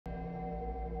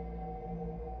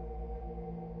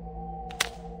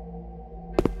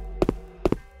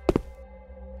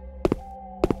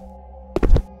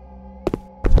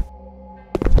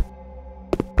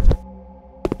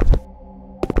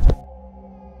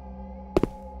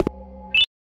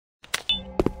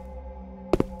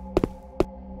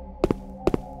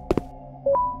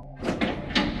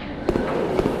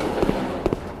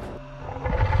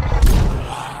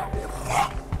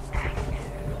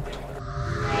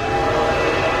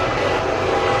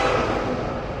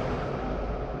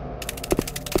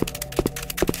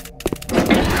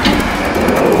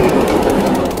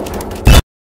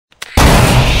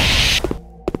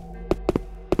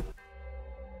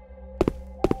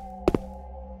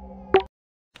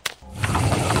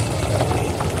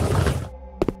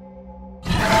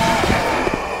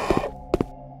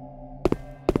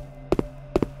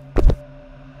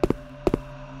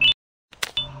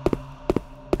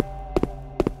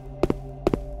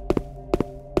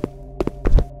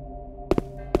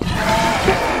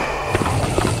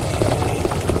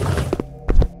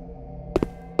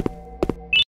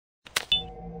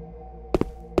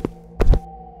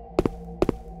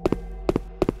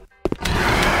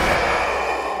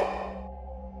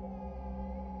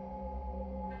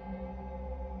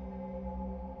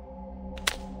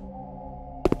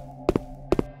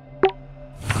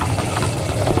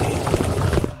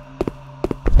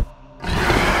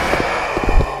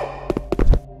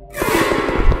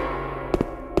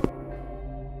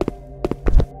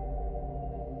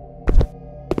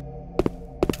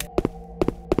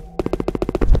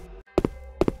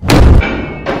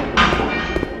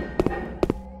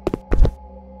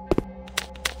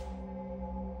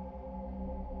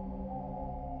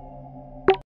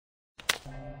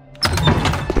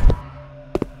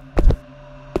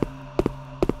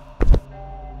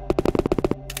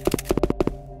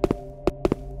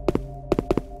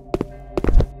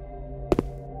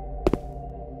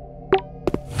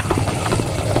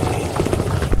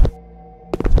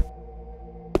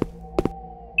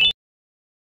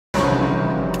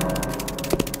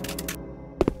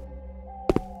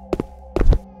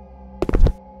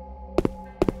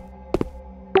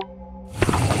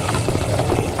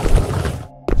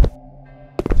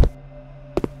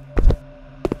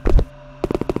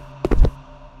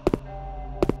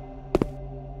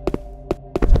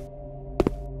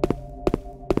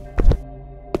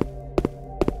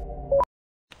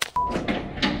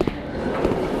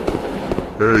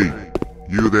Hey,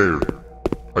 you there.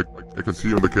 I can see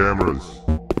you on the cameras.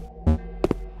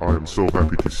 I am so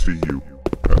happy to see you.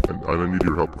 And I need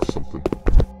your help with something.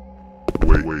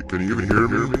 Wait, can you even hear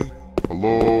me?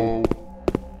 Hello?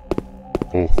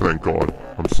 Oh, thank God.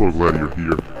 I'm so glad you're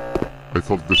here. I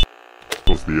thought this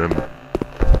was the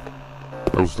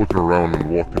end. I was looking around and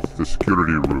walked into the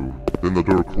security room. Then the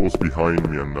door closed behind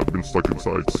me and I've been stuck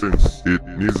inside since. It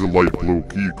needs a light blue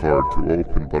key card to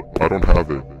open, but I don't have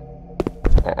it.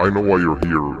 I know why you're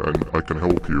here and I can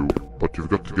help you, but you've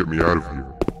got to get me out of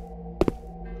here.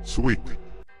 Sweet.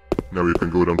 Now you can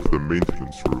go down to the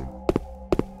maintenance room.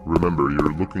 Remember,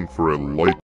 you're looking for a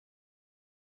light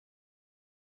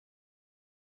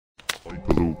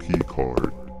blue key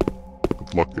card.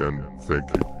 Good luck and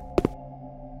thank you.